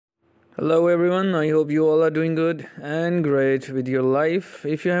Hello everyone, I hope you all are doing good and great with your life.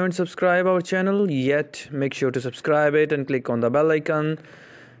 If you haven't subscribed our channel yet, make sure to subscribe it and click on the bell icon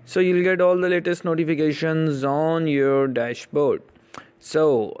so you'll get all the latest notifications on your dashboard.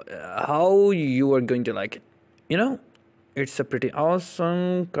 So, how you are going to like it? It's a pretty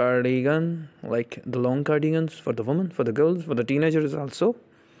awesome cardigan, like the long cardigans for the women, for the girls, for the teenagers also.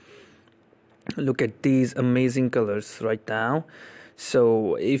 Look at these amazing colors right now.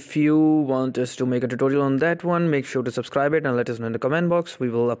 So if you want us to make a tutorial on that one, make sure to subscribe it and let us know in the comment box. We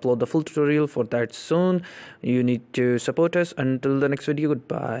will upload the full tutorial for that soon. You need to support us. Until the next video,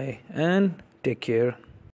 goodbye and take care.